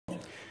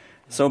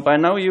So by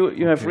now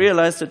you have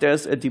realized that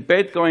there's a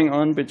debate going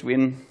on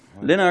between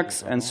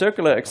Linux and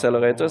circular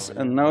accelerators,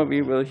 and now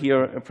we will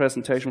hear a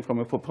presentation from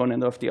a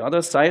proponent of the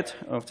other side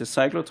of the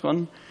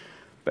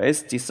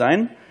cyclotron-based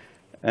design.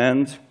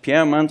 And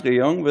Pierre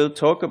Mandrillon will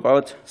talk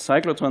about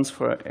cyclotrons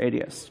for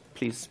ADS.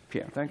 Please,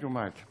 Pierre. Thank you,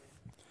 Mike.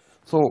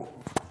 So,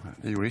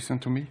 you listen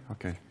to me?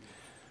 Okay.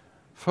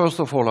 First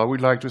of all, I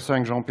would like to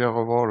thank Jean-Pierre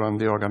Revol and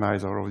the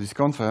organizer of this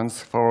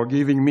conference for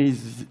giving me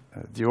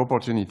the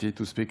opportunity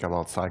to speak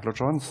about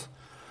cyclotrons.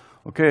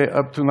 Okay,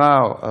 up to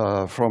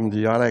now, from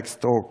the Alex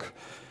talk,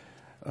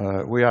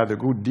 we had a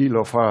good deal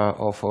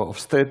of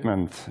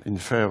statement in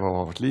favor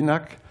of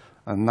Linux,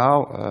 and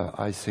now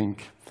I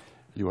think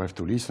you have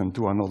to listen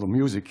to another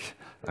music,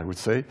 I would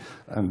say,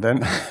 and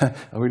then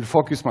I will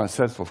focus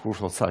myself, of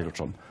course, on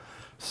cyclotron.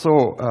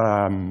 So,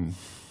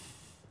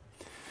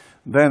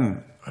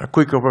 then a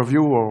quick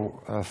overview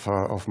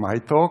of my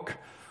talk.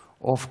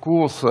 Of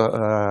course,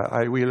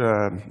 I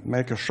will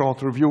make a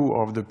short review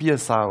of the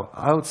PSR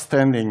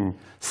outstanding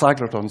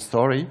cyclotron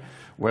story,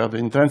 where the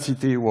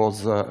intensity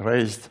was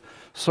raised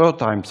 3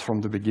 times from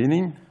the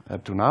beginning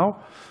up to now.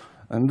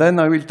 And then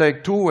I will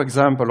take 2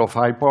 examples of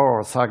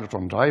high-power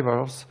cyclotron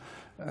drivers,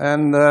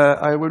 and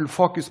I will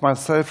focus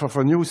myself on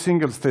a new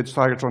single-stage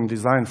cyclotron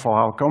design for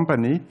our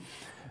company,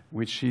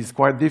 which is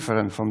quite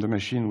different from the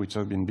machine which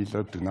has been built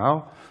up to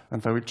now,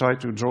 and I will try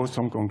to draw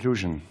some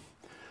conclusion.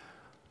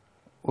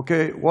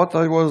 Okay, what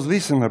I was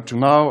listening up to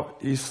now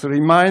is to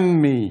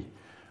remind me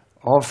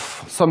of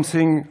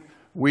something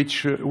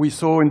which we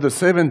saw in the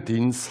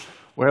 70s,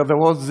 where there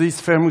was this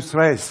famous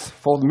race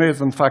for the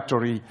Mason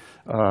factory,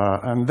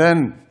 and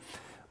then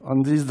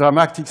on this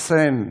dramatic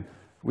scene,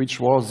 which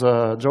was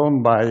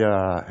drawn by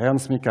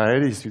Ernst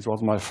Michaelis, which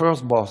was my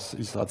first boss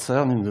at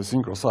CERN in the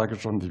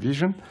synchrocyclotron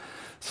division.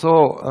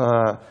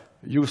 So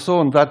you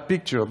saw in that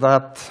picture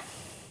that,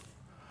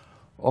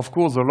 of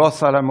course, the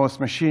Los Alamos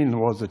machine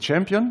was the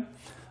champion,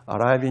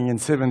 arriving in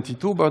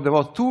 '72, but there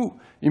were 2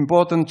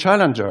 important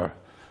challengers.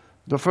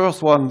 The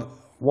first one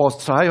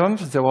was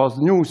Triumph. There was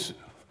new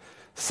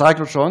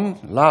cyclotron,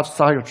 large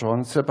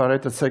cyclotron,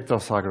 separated sector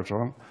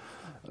cyclotron.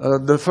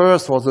 The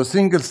first was a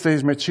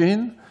single-stage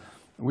machine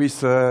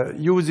with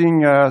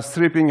using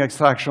stripping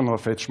extraction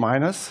of H-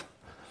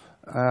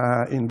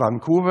 in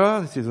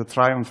Vancouver. This is a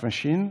Triumph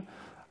machine.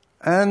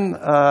 And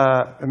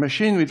a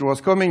machine which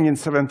was coming in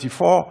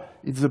 '74,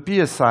 it's the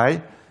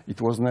PSI.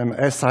 It was named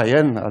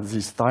SIN at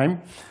this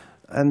time.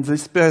 And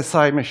this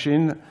PSI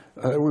machine,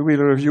 we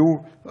will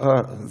review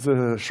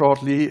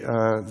shortly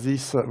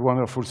this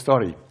wonderful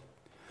story.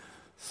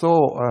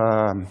 So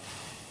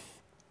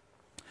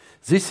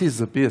this is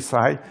the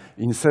PSI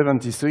in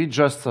 '73,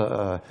 just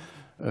a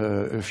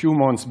few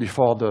months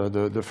before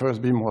the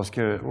first beam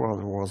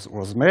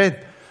was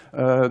made.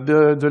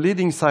 The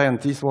leading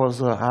scientist was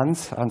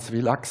Hans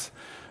Wielax,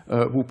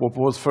 who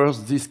proposed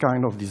first this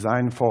kind of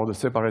design for the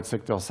separate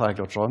sector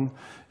cyclotron.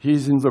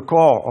 He's in the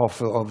core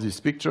of this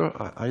picture.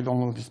 I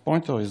don't know, this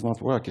pointer is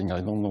not working.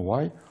 I don't know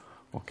why.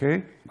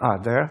 Okay,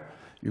 there.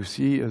 You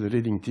see the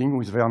leading team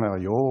with Werner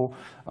Joh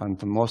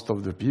and most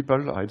of the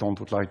people. I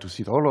don't like to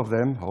see all of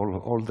them,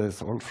 all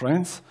these old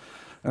friends.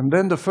 And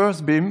then the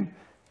first beam,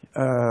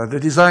 the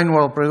design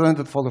was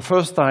presented for the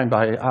first time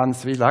by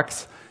Hans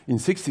Wielax in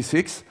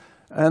 '66.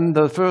 And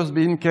the first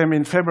beam came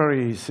in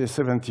February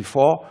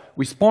 '74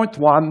 with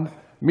 0.1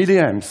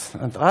 milliamps.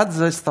 And at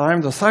this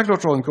time, the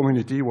cyclotron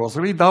community was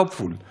really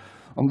doubtful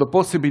on the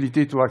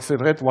possibility to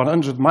accelerate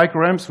 100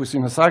 microamps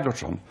within a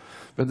cyclotron.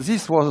 But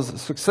this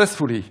was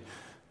successfully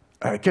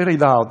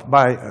carried out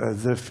by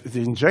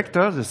the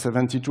injector, the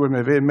 72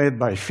 MeV made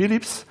by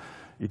Philips.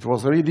 It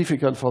was very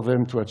difficult for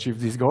them to achieve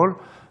this goal.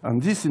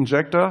 And this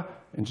injector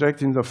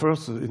injected in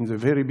the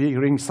very big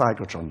ring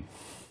cyclotron.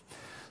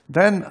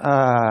 Then,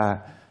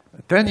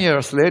 10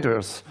 years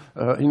later,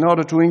 in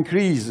order to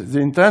increase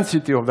the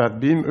intensity of that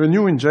beam, a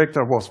new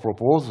injector was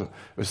proposed,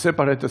 a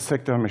separated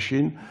sector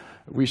machine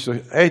with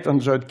an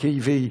 800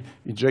 kV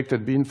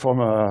injected beam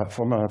from a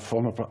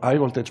high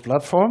voltage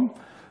platform.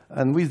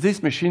 And with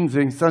this machine,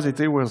 the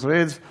intensity was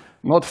raised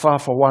not far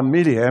from 1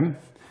 milliamp,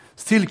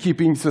 still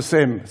keeping the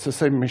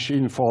same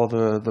machine for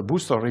the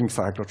booster ring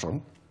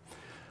cyclotron.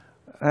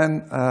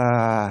 And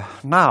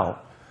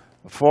now,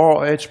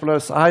 for H+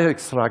 high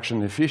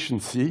extraction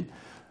efficiency,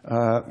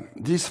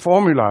 this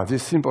formula,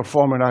 this simple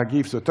formula,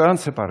 gives a turn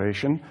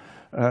separation,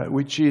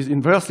 which is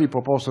inversely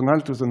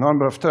proportional to the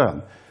number of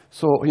turns.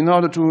 So in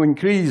order to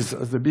increase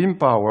the beam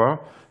power,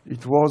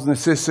 it was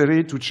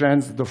necessary to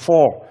change the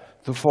four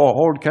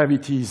hole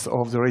cavities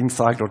of the ring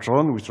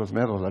cyclotron, which was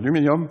made of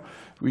aluminum,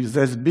 with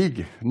these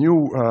big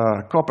new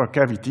copper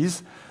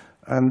cavities.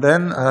 And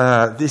then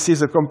this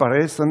is a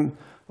comparison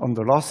on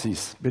the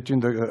losses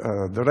between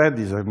the red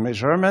is the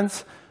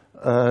measurements,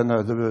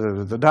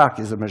 the dark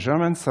is the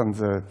measurements, and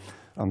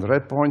the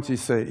red point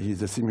is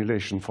the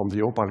simulation from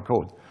the OPAL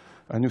code.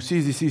 And you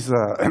see this is,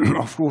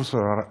 of course,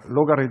 a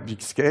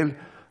logarithmic scale,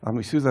 and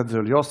we see that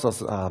the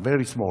losses are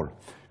very small,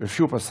 a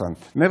few percent.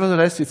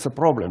 Nevertheless, it's a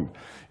problem.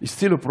 It's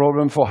still a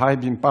problem for high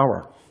beam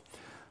power.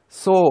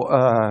 So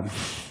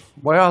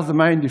Where are the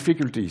main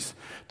difficulties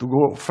to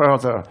go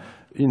further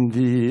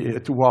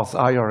towards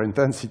higher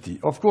intensity?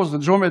 Of course, the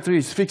geometry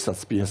is fixed at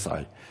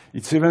PSI.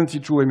 It's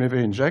 72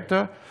 MeV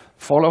injector,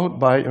 followed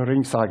by a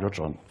ring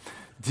cyclotron.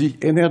 The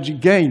energy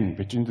gain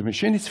between the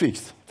machine is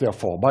fixed,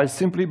 therefore,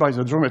 simply by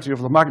the geometry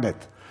of the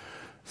magnet.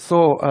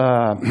 So,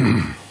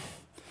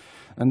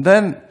 and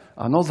then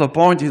another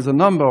point is the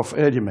number of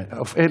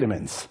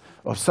elements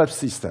of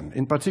subsystem.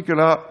 In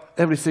particular,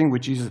 everything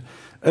which is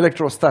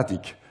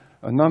electrostatic,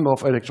 a number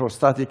of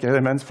electrostatic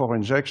elements for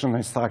injection and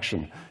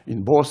extraction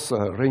in both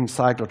ring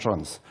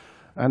cyclotrons.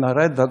 And I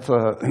read that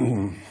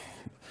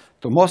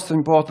the most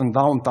important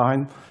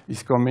downtime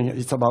is coming,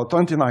 it's about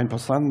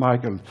 29%,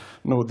 Michael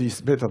knows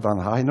this better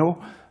than I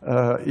know,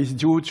 is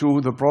due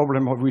to the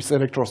problem with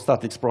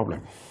electrostatics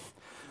problem.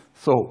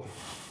 So,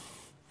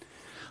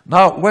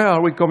 now where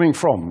are we coming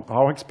from?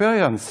 Our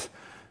experience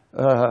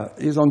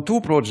is on two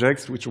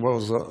projects, which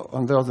was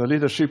under the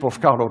leadership of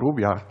Carlo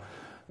Rubbia.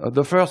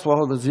 The first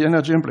was the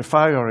energy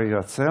amplifier here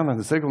at CERN, and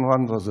the second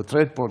one was the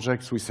trade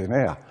projects with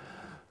ENEA.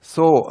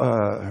 So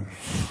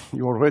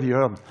you already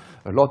heard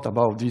a lot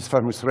about this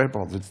famous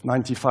report, it's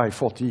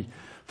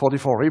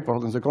 95-44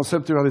 report, and the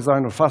conceptual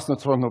design of fast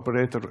neutron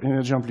operator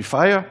energy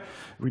amplifier,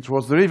 which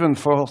was driven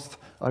first.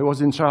 I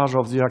was in charge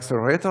of the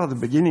accelerator at the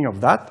beginning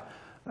of that,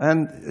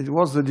 and it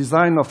was the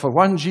design of a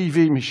 1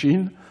 GeV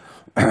machine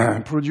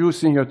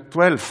producing a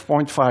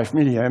 12.5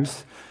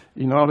 milliamps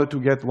in order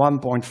to get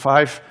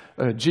 1.5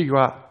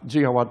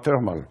 gigawatt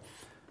thermal.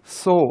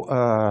 So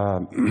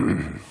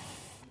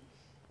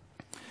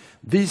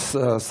this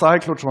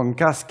cyclotron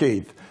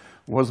cascade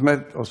was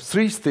made of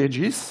 3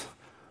 stages,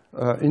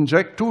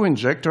 two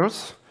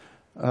injectors,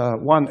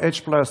 one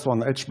H plus,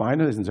 one H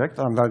minus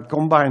injector, and I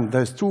combined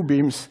these 2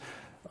 beams.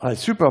 I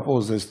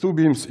superpose these 2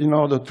 beams in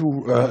order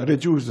to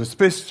reduce the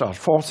space charge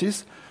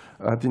forces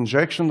at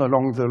injection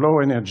along the low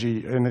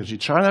energy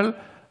channel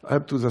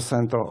up to the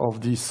center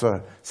of this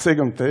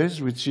second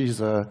stage, which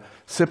is a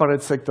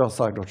separate sector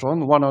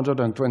cyclotron,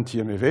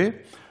 120 MeV,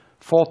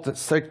 4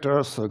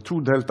 sectors,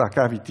 2 delta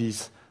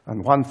cavities,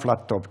 and 1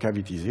 flat top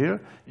cavities here,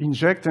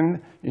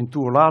 injected into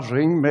a large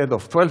ring made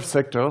of 12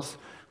 sectors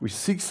with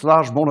 6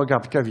 large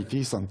monogap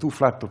cavities and 2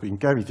 flat topping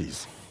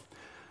cavities.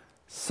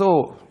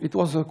 So it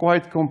was a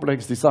quite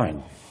complex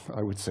design,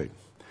 I would say.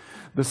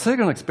 The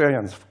second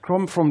experience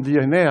comes from the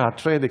ENEA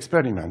trade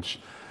experiment.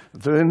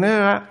 The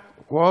ENEA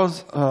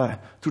was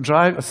to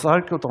drive a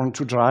cyclotron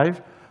to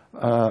drive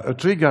a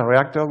trigger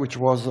reactor which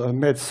was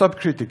made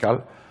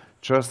subcritical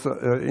just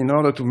in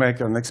order to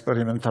make an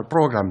experimental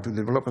program, to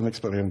develop an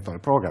experimental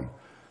program.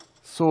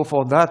 So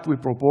for that we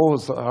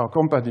proposed, our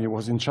company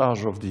was in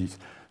charge of the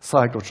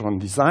cyclotron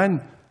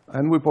design,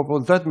 and we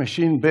proposed that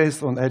machine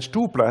based on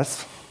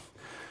H2+,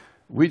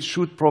 which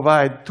should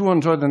provide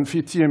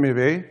 250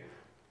 MeV,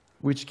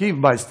 which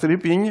give by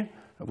stripping,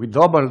 we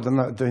double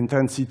the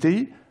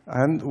intensity,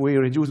 and we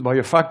reduce by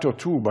a factor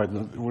 2,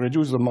 we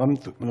reduce the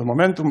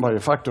momentum by a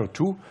factor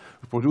 2,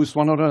 we produce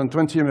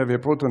 120 MeV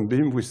proton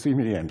beam with 3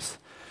 milliamps.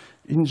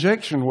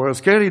 Injection was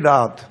carried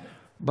out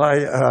by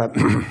a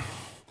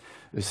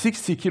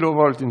 60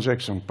 kilovolt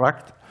injection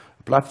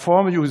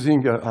platform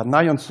using an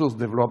ion source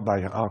developed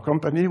by our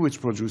company,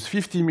 which produced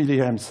 50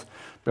 milliamps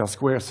per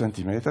square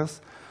centimeters,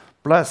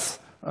 plus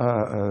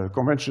a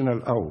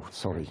conventional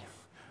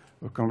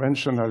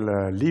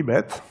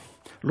LEBET,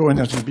 low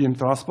energy beam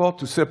transport,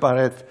 to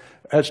separate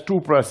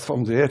H2+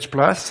 from the H+,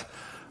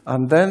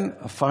 and then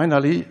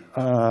finally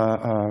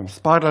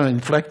spiral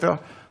inflector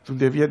to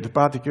deviate the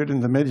particle in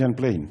the median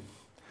plane.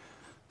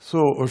 So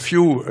a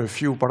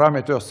few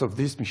parameters of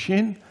this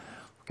machine.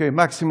 Okay,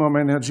 maximum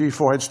energy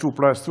for H2+,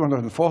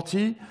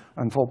 240,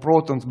 and for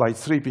protons by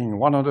stripping,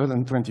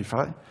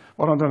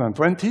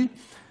 120.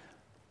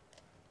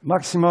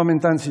 Maximum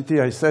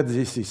intensity, I said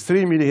this is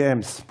 3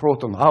 milliamps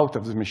proton out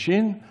of the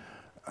machine.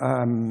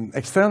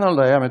 External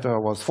diameter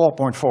was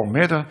 4.4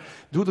 meters.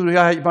 Due to the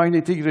high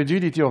magnetic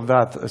rigidity of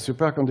that, a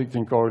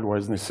superconducting coil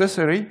was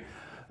necessary.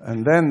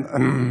 And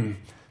then,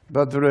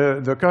 but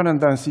the current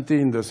density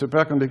in the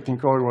superconducting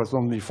coil was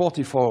only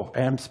 44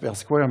 amps per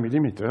square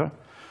millimeter.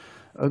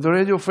 The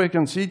radio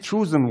frequency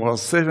chosen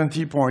was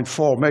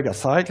 70.4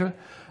 megacycle.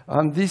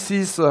 And this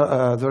is,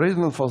 the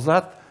reason for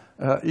that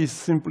is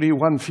simply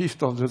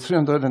 1/5 of the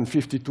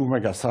 352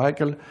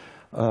 megacycle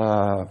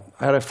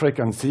RF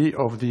frequency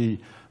of the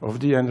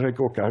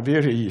Enrico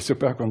Caveri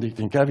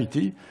superconducting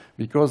cavity,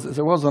 because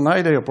there was an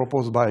idea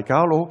proposed by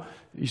Carlo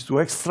is to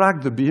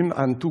extract the beam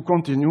and to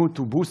continue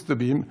to boost the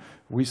beam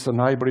with an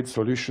hybrid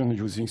solution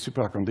using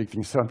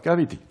superconducting CERN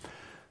cavity.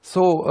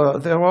 So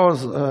there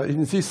was,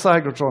 in this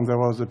cyclotron, there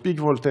was a peak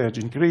voltage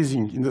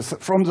increasing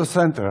from the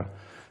center,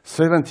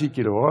 70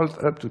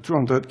 kilovolt up to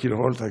 200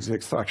 kilovolt at the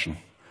extraction.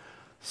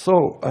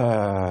 So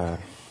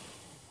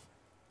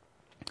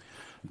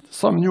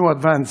some new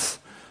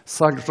advanced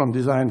cyclotron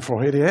design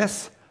for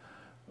ADS.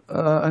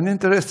 An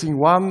interesting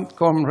one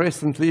come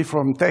recently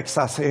from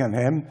Texas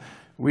A&M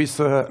with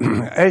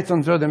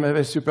 800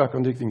 MeV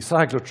superconducting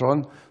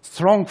cyclotron,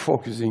 strong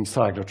focusing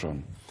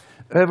cyclotron.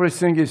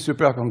 Everything is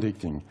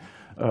superconducting.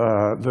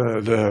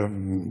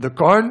 the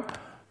coil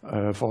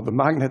for the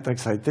magnet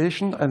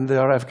excitation, and they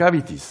have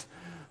cavities.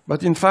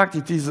 But in fact,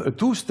 it is a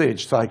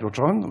two-stage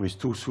cyclotron with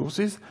two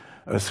sources,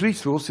 three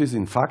sources,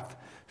 in fact,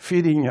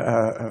 feeding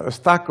a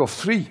stack of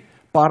 3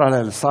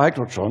 parallel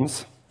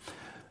cyclotrons.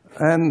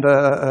 And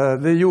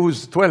they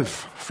use 12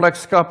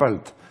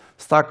 flex-coupled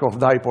stack of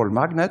dipole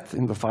magnet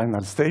in the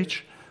final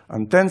stage,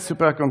 and 10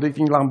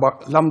 superconducting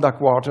lambda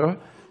quarter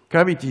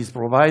cavities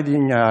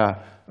providing a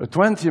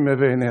 20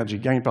 MeV energy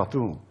gain per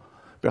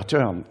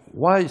turn.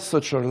 Why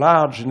such a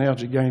large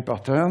energy gain per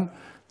turn?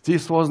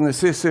 This was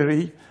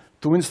necessary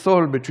to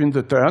install between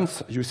the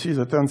turns. You see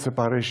the turn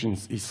separation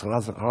is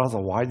rather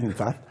wide in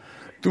that.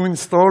 To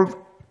install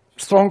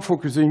strong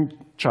focusing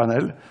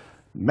channel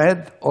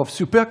made of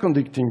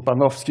superconducting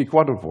Panofsky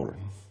quadrupole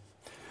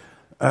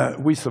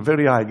with a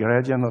very high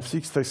gradient of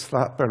 6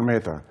 Tesla per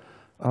meter.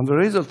 And the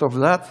result of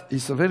that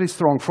is a very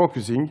strong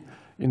focusing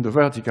in the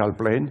vertical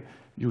plane.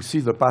 You see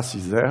the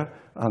passes there,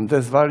 and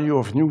this value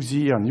of nu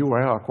Z and nu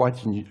R are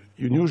quite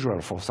unusual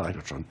for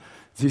cyclotron.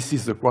 This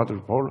is the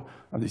quadrupole,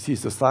 and this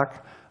is the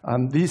stack,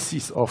 and this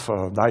is of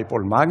a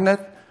dipole magnet,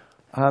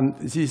 and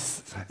this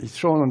is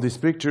shown on this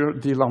picture,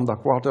 the lambda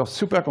quarter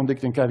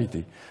superconducting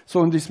cavity.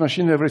 So in this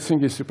machine,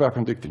 everything is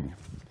superconducting.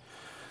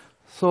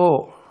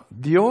 So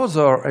the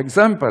other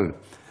example,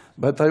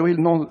 but I will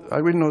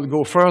not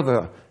go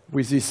further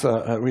with this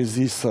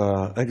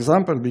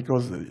example,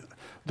 because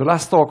the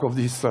last talk of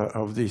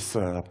this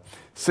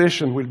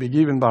session will be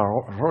given by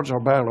Roger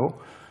Barlow,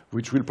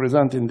 which will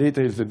present in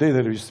detail the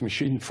Daedalus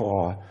machine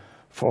for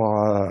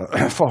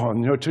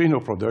neutrino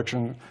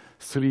production,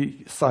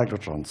 3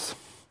 cyclotrons.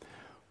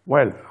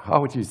 Well,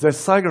 how it is? The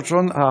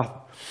cyclotron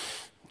are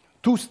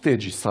 2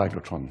 stages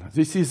cyclotron.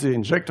 This is the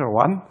injector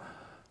one,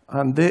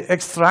 and they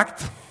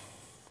extract,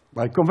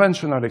 by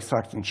conventional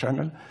extraction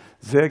channel,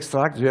 they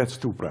extract the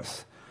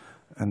H2+.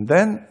 And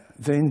then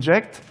they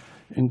inject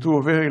into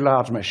a very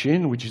large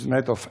machine, which is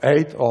made of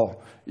 8 or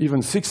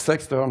even 6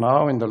 sectors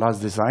now in the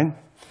last design.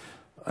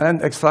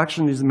 And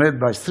extraction is made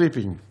by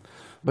stripping.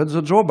 But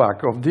the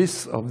drawback of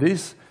this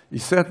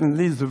is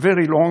certainly the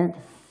very long,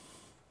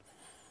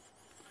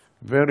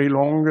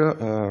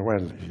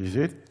 well, is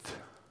it?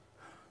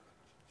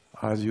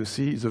 As you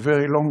see, the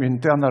very long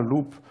internal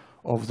loop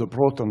of the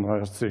proton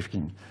wire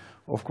stripping.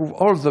 Of course,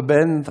 all the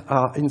bends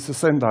are in the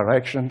same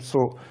direction,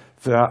 so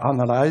they are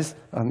analyzed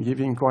and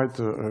giving quite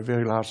a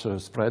very large radial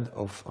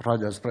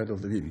spread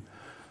of the beam.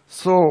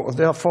 So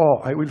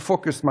therefore, I will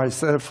focus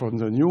myself on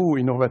the new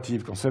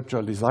innovative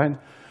conceptual design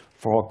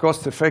for a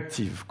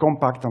cost-effective,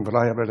 compact, and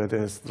reliable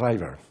ADS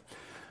driver.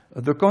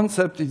 The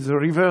concept is the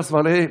reverse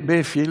Vallée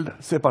Bay-field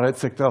separate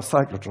sector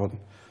cyclotron,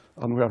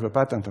 and we have a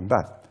patent on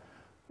that.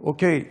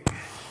 Okay,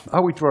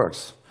 how it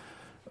works.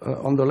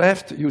 On the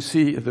left, you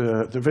see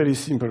the very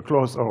simple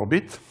closed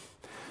orbit.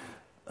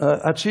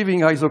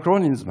 Achieving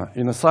isochronism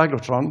in a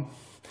cyclotron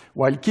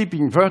while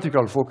keeping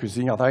vertical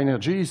focusing at high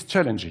energy is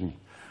challenging.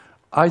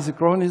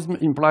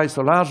 Isochronism implies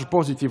a large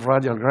positive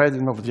radial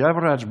gradient of the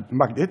average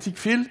magnetic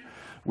field,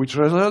 which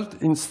results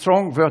in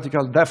strong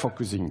vertical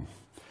defocusing.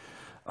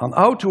 And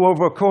how to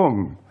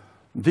overcome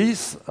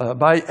this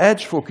by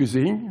edge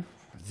focusing,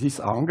 this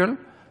angle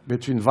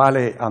between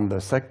Vallée and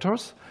the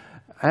sectors,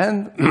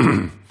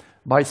 and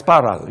by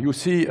spiral. You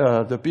see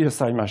the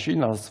PSI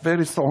machine has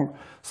very strong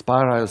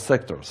spiral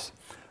sectors.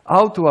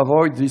 How to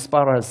avoid these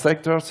spiral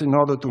sectors in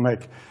order to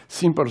make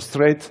simple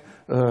straight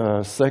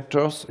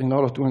sectors in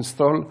order to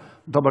install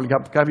double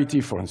gap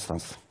cavity, for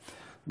instance.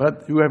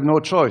 But you have no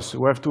choice.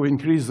 You have to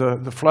increase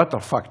the flutter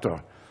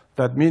factor.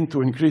 That means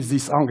to increase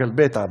this angle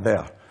beta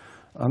there.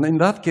 And in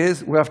that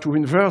case, we have to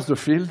inverse the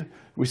field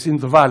within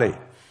the Vallée.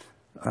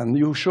 And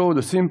you show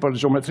the simple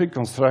geometric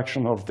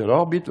construction of the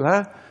orbit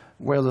there,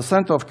 where the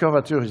center of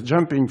curvature is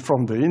jumping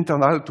from the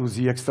internal to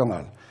the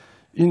external.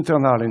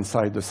 Internal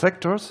inside the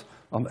sectors,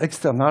 and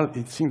external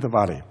it's in the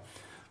Vallée.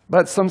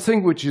 But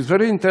something which is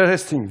very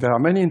interesting, there are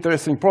many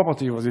interesting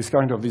properties of this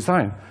kind of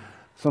design.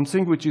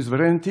 Something which is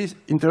very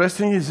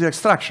interesting is the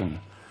extraction.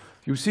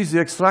 You see the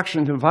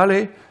extraction in the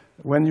Vallée,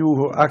 when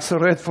you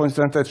accelerate, for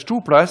instance,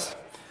 H2+,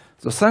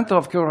 the center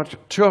of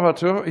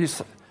curvature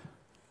is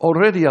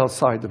already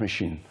outside the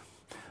machine.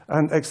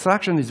 And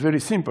extraction is very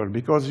simple,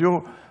 because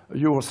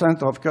your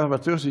center of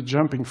curvature is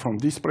jumping from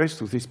this place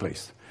to this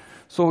place.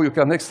 So you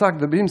can extract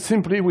the beam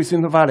simply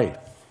within the Vallée.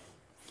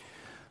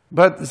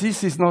 But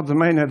this is not the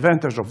main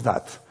advantage of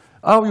that.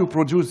 How you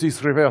produce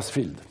this reverse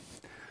field?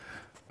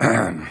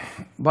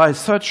 By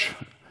such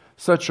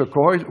a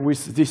coil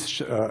with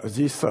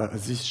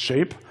this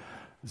shape.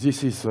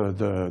 This is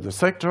the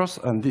sectors,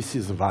 and this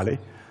is the Vallée,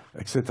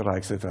 etc.,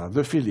 etc.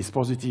 The field is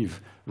positive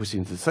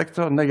within the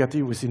sector,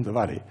 negative within the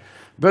Vallée.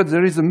 But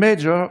there is a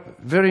major,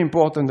 very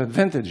important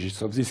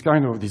advantages of this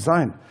kind of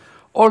design.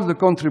 All the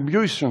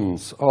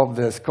contributions of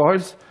these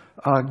coils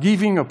are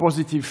giving a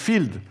positive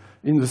field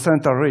in the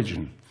center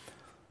region.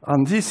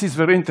 And this is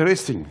very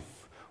interesting.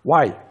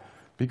 Why?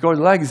 Because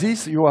like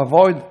this, you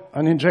avoid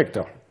an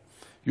injector.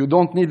 You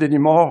don't need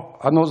anymore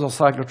another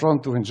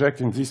cyclotron to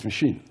inject in this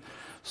machine.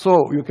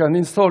 So you can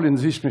install in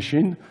this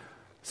machine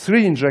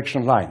 3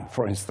 injection line,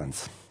 for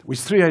instance, with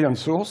 3 ion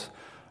source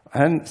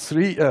and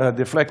 3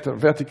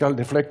 vertical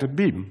deflected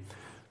beam.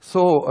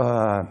 So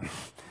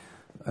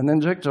an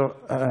injector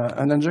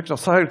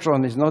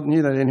cyclotron is not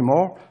needed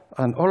anymore,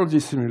 and all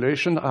these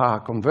simulations are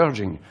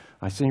converging.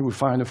 I think we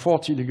find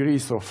 40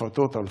 degrees of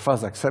total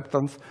phase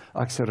acceptance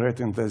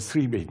accelerating the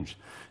 3 beams.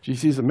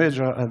 This is a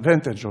major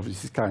advantage of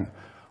this kind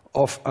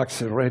of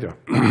accelerator.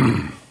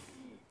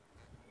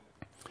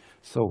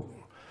 So,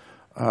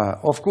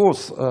 of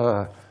course,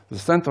 the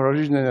center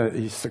origin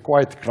is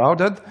quite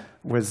crowded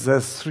with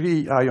this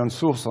 3 ion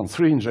source on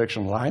 3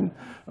 injection line.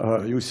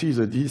 You see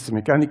this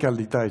mechanical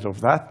detail of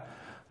that.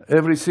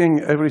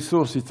 Every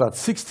source is at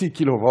 60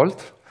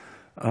 kilovolt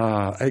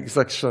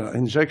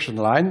injection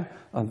line,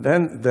 and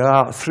then there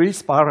are 3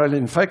 spiral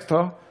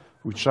infectors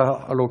which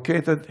are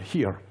located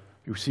here.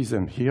 You see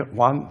them here,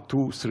 1,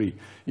 2, 3,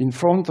 in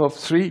front of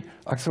 3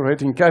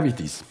 accelerating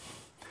cavities.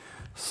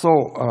 So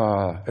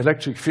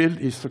electric field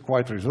is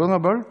quite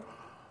reasonable.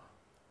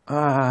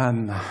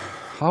 And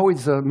how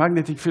is the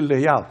magnetic field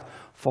layout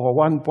for a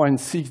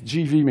 1.6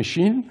 GeV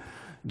machine,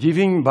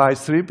 giving by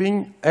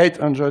stripping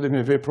 800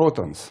 MeV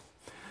protons?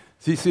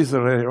 This is the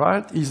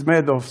result. It's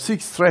made of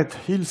 6 straight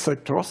hill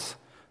sectors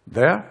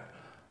there,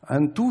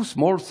 and 2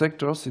 small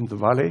sectors in the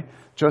valley,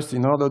 just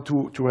in order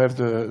to have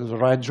the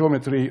right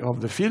geometry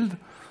of the field.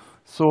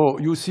 So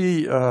you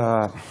see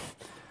the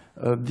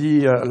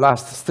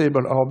last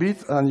stable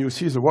orbit, and you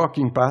see the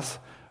working path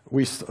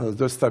with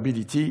the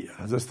stability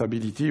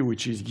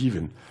which is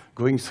given.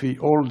 Going through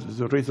all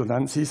the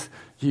resonances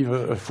give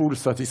a full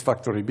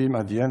satisfactory beam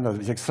at the end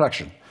of the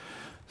extraction.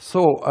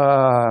 So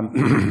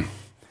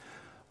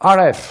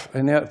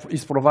RF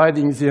is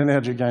providing the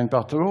energy gain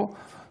per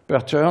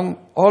turn.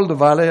 All the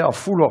valley are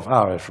full of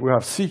RF. We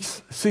have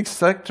six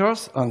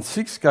sectors and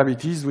 6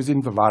 cavities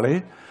within the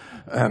valley,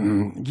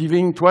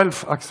 giving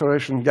 12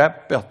 acceleration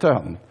gap per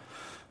turn.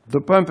 The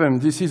pump,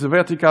 this is a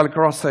vertical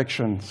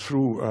cross-section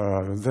through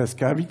these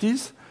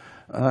cavities,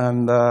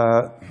 and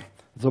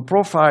the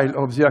profile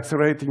of the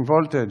accelerating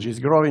voltage is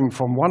growing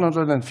from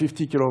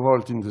 150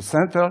 kilovolt in the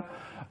center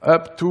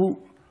up to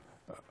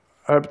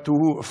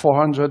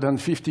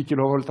 450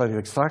 kilovolt at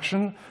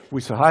extraction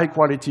with a high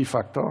quality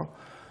factor,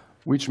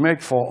 which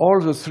make for all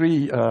the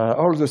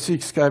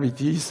 6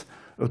 cavities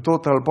a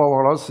total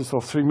power losses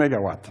of 3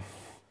 megawatt.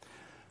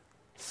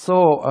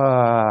 So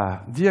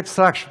the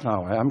extraction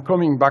now, I'm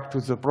coming back to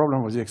the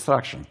problem with the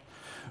extraction.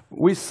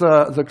 With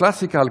the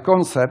classical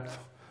concept,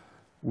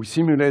 we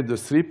simulate the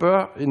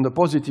stripper in the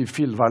positive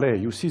field valley.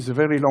 You see the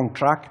very long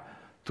track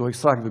to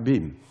extract the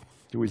beam.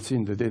 You will see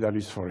in the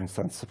Daedalus, for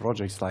instance,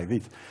 projects like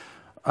this.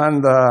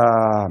 And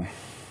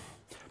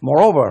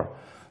moreover,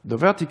 the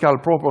vertical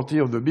property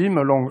of the beam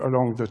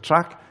along the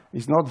track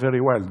is not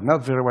very well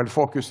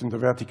focused in the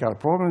vertical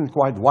problem,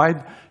 quite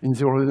wide in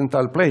the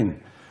horizontal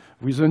plane.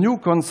 With the new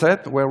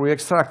concept where we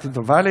extracted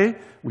the valley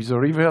with a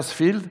reverse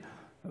field,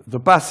 the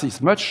path is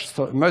much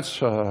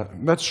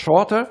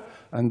shorter,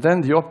 and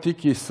then the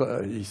optic is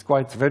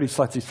quite very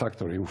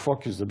satisfactory. We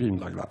focus the beam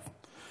like that.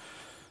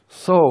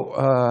 So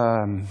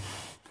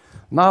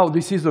now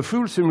this is the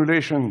full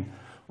simulation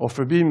of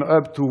a beam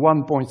up to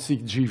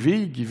 1.6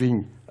 GeV,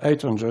 giving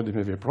 800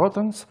 MeV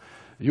protons.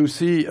 You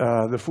see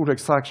the full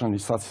extraction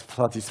is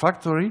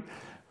satisfactory.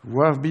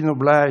 We have been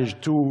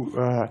obliged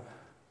to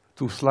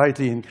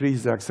slightly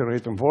increase the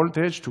accelerator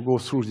voltage to go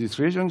through this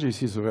region.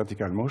 This is the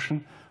vertical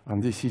motion,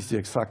 and this is the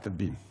extracted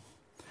beam.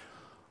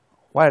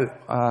 Well,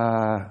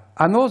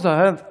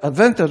 another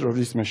advantage of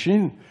this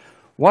machine,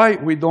 why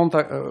we don't,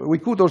 we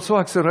could also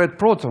accelerate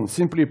protons,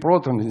 simply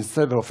protons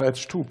instead of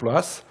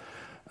H2+,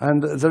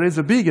 and there is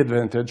a big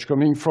advantage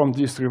coming from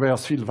this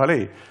reverse field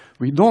valley.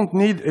 We don't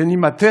need any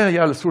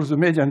material through the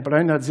median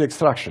plane at the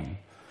extraction.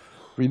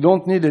 We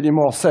don't need any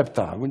more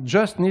septa. We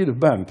just need a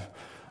bump.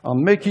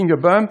 And making a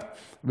bump,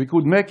 we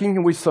could make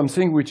it with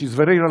something which is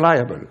very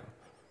reliable.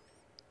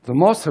 The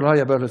most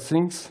reliable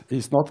things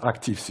is not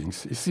active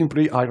things. It's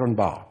simply iron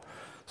bar.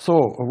 So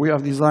we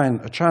have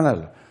designed a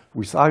channel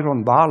with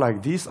iron bar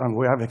like this, and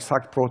we have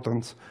exact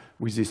protons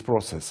with this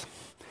process.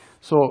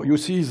 So you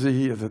see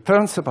the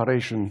turn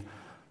separation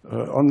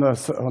on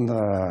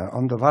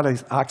the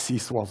valley's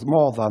axis was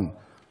more than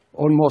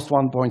almost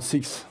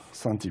 1.6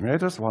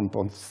 centimeters,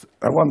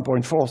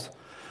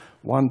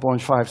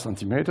 1.5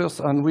 centimeters,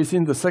 and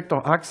within the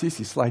sector axis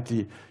is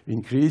slightly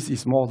increased,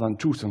 is more than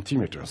 2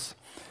 centimeters.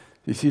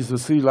 This is the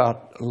 3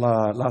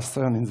 last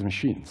turn in the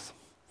machines.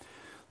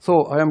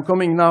 So I am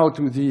coming now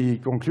to the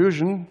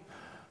conclusion.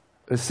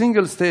 A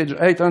single stage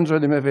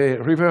 800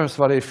 MeV reverse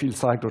valley field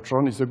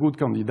cyclotron is a good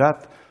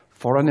candidate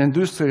for an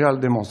industrial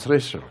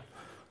demonstration.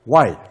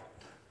 Why?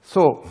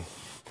 So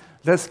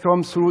let's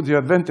come through the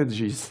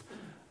advantages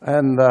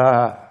and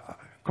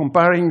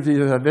comparing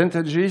the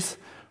advantages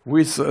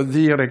with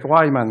the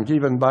requirement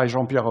given by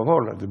Jean-Pierre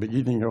Revol at the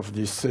beginning of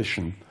this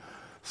session.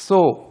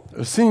 So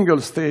a single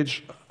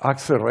stage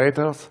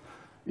accelerators,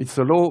 it's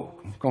a low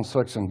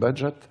construction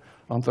budget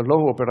and a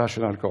low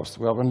operational cost.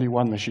 We have only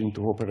one machine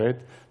to operate,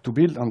 to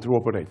build and to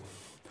operate.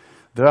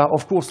 There are,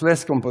 of course,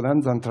 less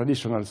components than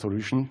traditional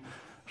solution.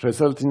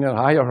 resulting in a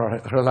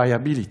higher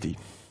reliability.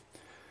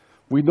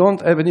 We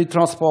don't have any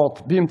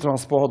beam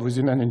transport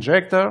within an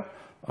injector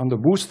and the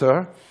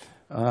booster,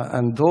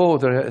 and though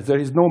there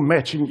is no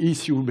matching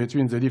issue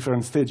between the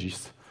different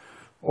stages.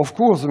 Of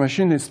course, the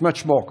machine is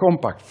much more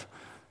compact.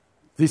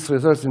 This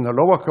results in a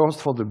lower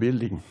cost for the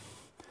building.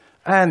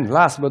 And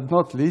last but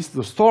not least,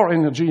 the stored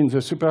energy in the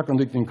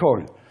superconducting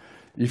coil.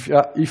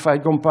 If I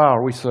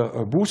compare with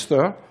a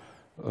booster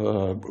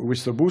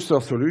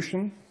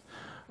solution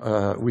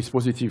with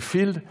positive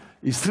field,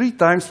 is 3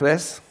 times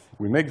less,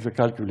 we make the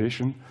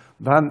calculation,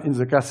 than in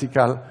the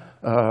classical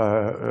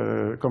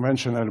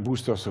conventional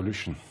booster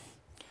solution.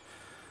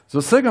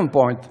 The second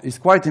point is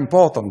quite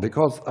important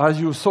because, as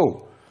you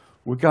saw,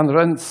 we can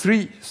run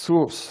 3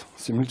 sources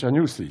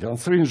simultaneously on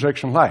 3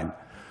 injection lines.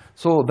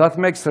 So that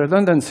makes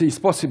redundancies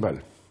possible.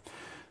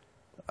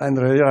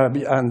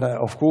 And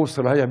of course,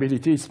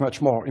 reliability is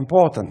much more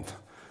important.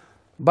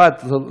 But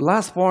the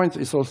last point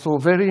is also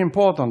very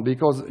important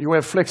because you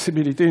have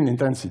flexibility in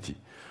intensity.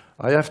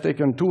 I have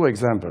taken 2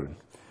 examples.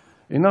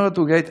 In order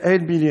to get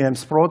 8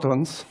 milliamps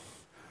protons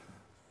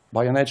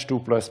by an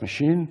H2 plus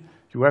machine,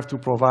 you have to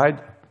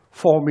provide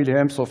 4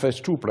 milliamps of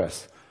H2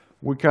 plus.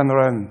 We can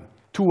run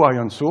 2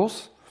 ion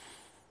sources,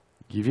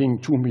 giving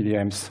 2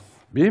 milliamps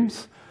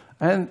beams,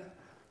 and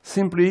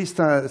simply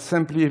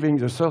having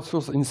the third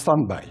source in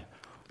standby,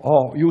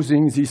 or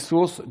using this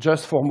source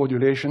just for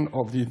modulation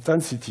of the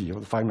intensity of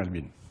the final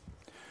beam.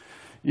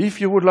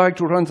 If you would like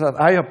to run that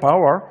higher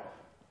power,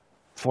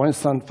 for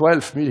instance,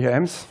 12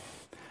 milliamps,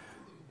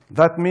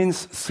 that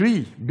means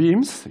 3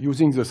 beams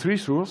using the 3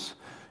 source,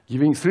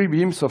 giving 3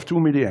 beams of 2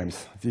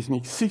 milliamps. This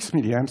makes 6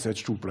 milliamps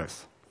H2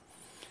 plus.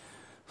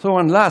 So,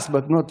 and last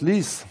but not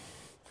least,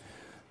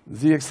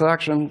 the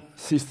extraction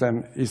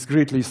system is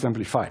greatly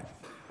simplified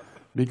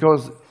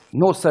because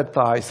no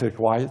septa is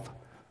required,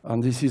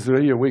 and this is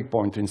really a weak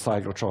point in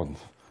cyclotrons.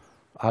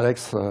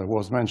 Alex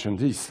was mentioned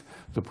this.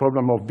 The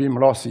problem of beam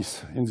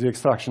losses in the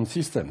extraction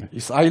system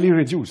is highly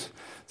reduced.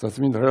 That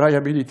means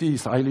reliability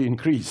is highly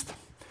increased.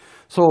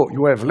 So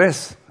you have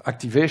less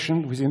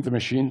activation within the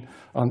machine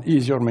and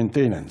easier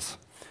maintenance.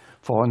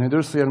 For an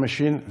industrial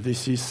machine,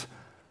 this is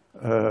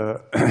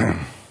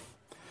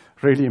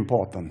really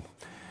important.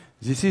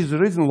 This is the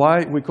reason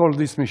why we call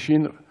this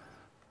machine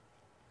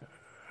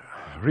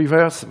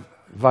reverse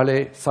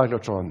valley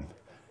cyclotron,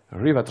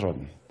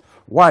 Rivatron.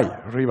 Why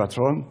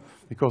Rivatron?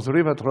 Because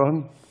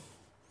Rivatron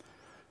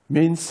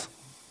means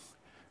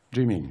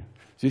dreaming.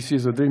 This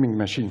is a dreaming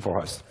machine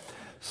for us,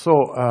 so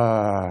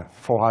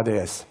for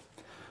ADS.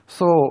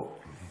 So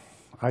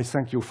I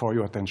thank you for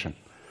your attention.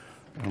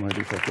 I'm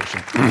ready for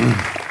questions.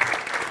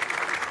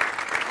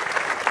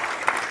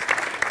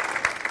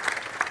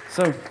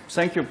 So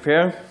thank you,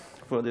 Per,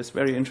 for this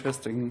very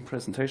interesting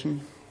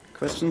presentation.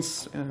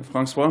 Questions,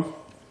 Francois?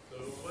 So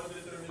what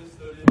determines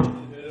the limit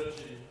in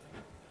energy?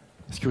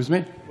 Excuse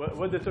me?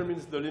 What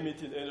determines the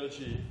limit in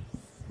energy?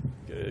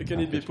 Can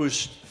it be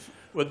pushed?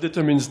 What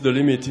determines the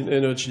limit in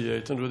energy,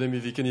 800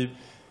 MeV?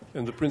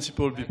 Can the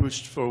principle be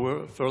pushed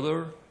forward,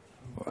 further?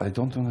 I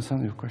don't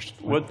understand your question.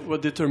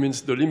 What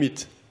determines the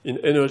limit in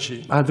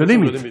energy? The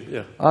limit?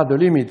 Yeah. The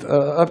limit.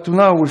 Up to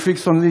now, we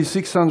fixed only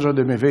 600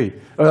 MeV,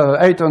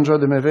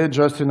 800 MeV,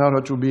 just in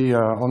order to be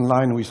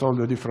online with all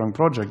the different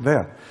projects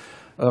there.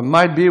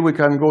 Might be we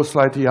can go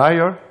slightly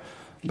higher,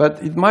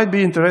 but it might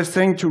be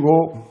interesting to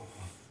go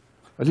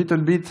a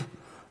little bit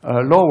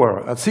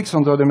lower, at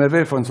 600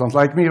 MeV, for instance,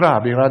 like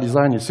Mira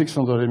design is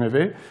 600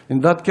 MeV. In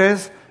that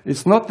case,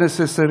 it's not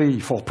necessary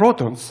for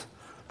protons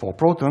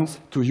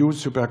to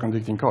use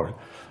superconducting coil.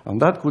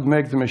 And that could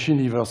make the machine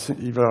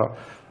either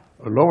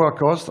a lower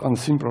cost and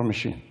simpler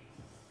machine.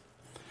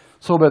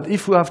 So, but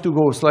if we have to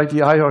go slightly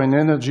higher in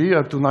energy,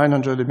 up to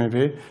 900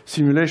 MeV,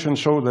 simulations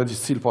show that it's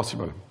still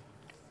possible.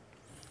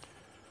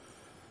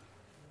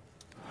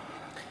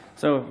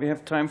 So we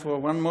have time for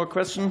one more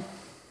question.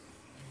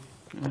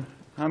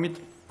 Hamid?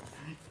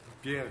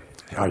 Pierre,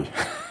 Hi,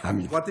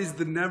 Hamid. what is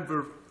the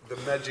number, the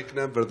magic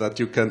number that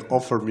you can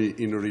offer me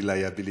in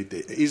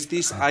reliability? Is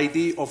this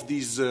idea of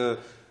this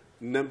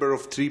number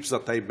of trips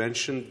that I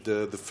mentioned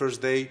the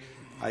first day?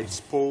 I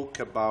spoke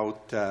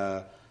about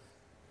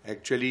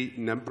actually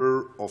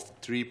number of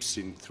trips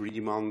in 3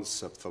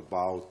 months of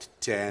about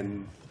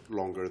 10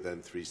 longer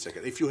than 3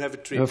 seconds. If you have a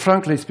trip...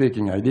 frankly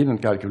speaking, I didn't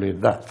calculate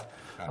that.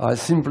 I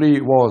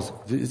simply was,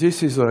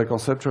 this is a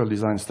conceptual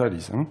design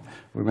studies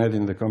we made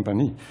in the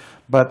company.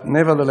 But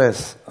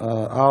nevertheless,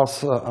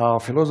 our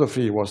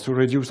philosophy was to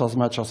reduce as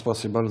much as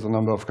possible the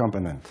number of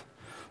components,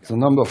 the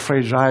number of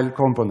fragile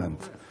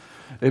components.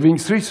 Having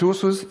 3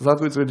 sources, that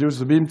would reduce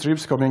the beam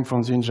trips coming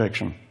from the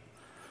injection.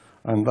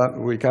 And that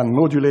we can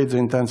modulate the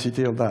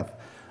intensity of that.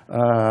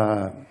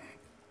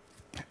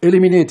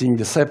 Eliminating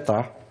the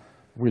septa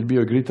will be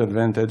a great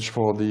advantage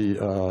for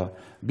the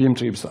beam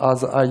trips.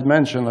 As I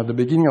mentioned at the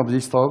beginning of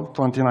this talk,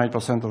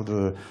 29% of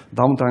the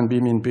downtime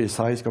beam in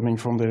PSI is coming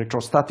from the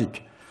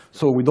electrostatic.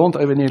 So we don't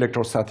have any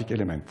electrostatic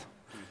element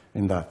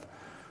in that.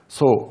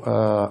 So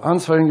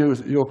answering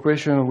your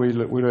question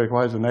will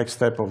require the next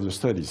step of the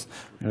studies,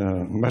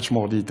 much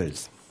more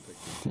details.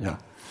 Yeah.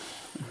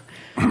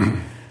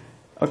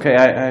 Okay,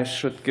 I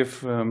should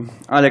give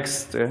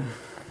Alex the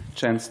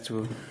chance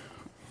to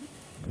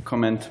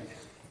comment.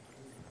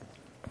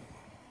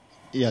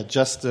 Yeah,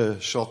 just a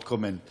short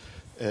comment.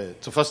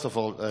 So first of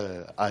all,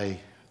 I,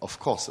 of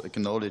course,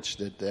 acknowledge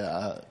that there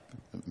are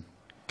a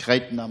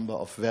great number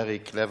of very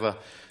clever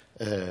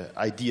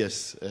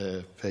ideas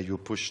where you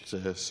pushed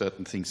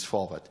certain things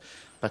forward.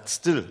 But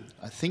still,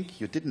 I think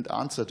you didn't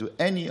answer to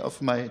any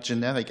of my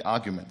generic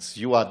arguments.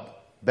 You are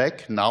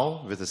back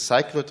now with a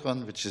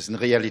cyclotron, which is in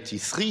reality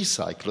 3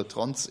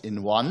 cyclotrons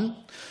in one,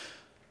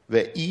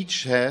 where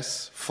each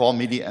has 4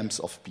 milliamps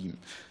of beam.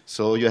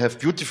 So you have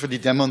beautifully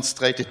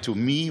demonstrated to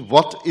me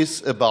what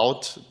is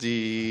about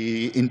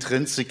the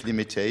intrinsic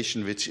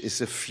limitation, which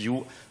is a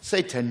few,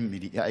 say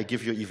 10 I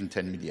give you even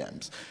 10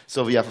 milliamps.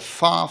 So we are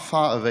far,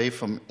 far away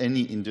from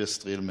any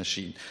industrial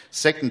machine.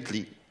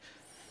 Secondly,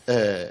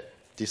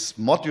 this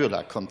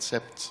modular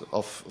concept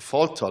of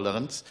fault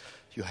tolerance,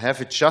 you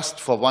have it just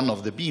for one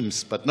of the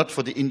beams, but not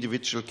for the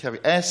individual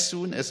cavity. As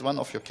soon as one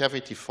of your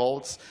cavity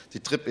faults, the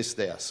trip is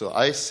there. So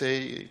I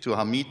say to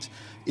Hamid,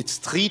 it's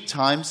 3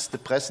 times the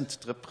present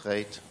trip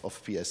rate of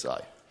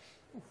PSI,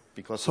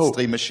 because it's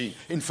 3 machines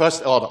in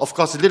first order. Of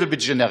course, a little bit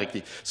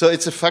generically. So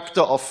it's a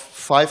factor of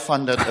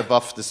 500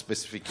 above the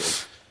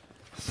specification.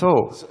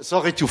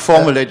 Sorry to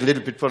formulate a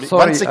little bit.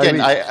 Once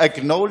again, I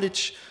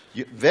acknowledge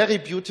very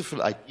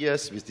beautiful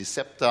ideas with the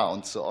scepter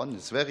and so on.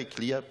 It's very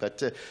clear,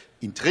 but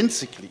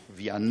intrinsically,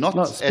 we are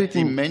not at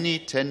the many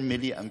 10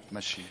 milliamp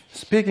machine.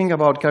 Speaking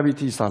about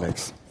cavities,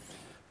 Alex,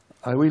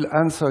 I will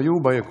answer you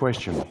by a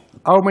question.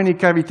 How many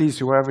cavities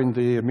you have in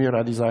the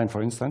Mira design,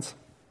 for instance?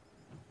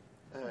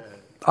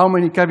 How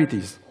many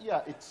cavities?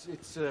 Yeah,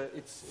 it's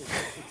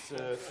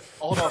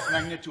order of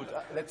magnitude.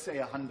 Let's say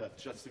 100,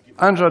 just to give.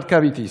 100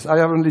 cavities. I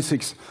have only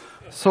 6.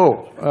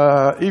 So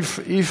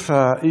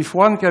if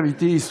one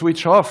cavity is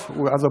switched off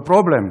as a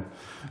problem,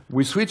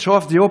 we switch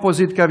off the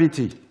opposite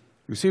cavity.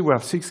 You see, we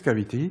have 6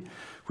 cavities.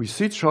 We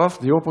switch off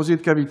the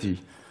opposite cavity.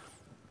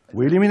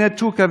 We eliminate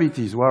 2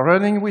 cavities. We are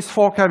running with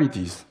 4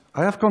 cavities.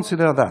 I have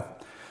considered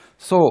that.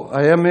 So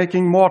I am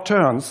making more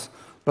turns,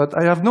 but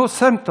I have no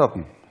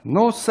septum.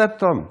 No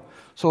septum.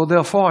 So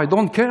therefore, I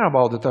don't care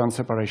about the turn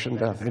separation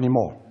there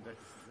anymore.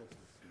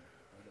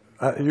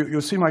 You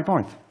see my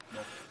point?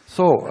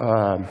 So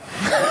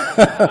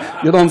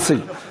you don't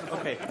see.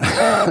 Okay.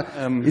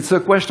 It's a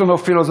question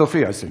of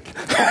philosophy, I think.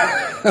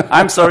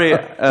 I'm sorry.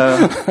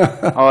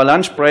 Our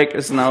lunch break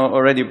is now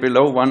already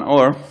below 1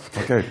 hour.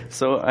 Okay.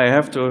 So I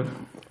have to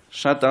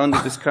shut down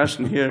the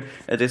discussion here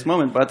at this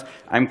moment. But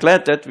I'm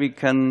glad that we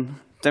can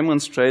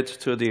demonstrate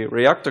to the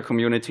reactor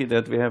community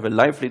that we have a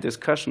lively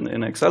discussion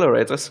in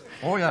accelerators.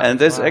 Oh, yeah. And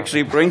this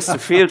actually brings the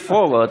field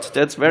forward.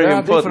 That's very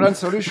important. There are different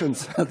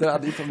solutions. There are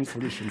different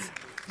solutions.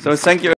 So thank you.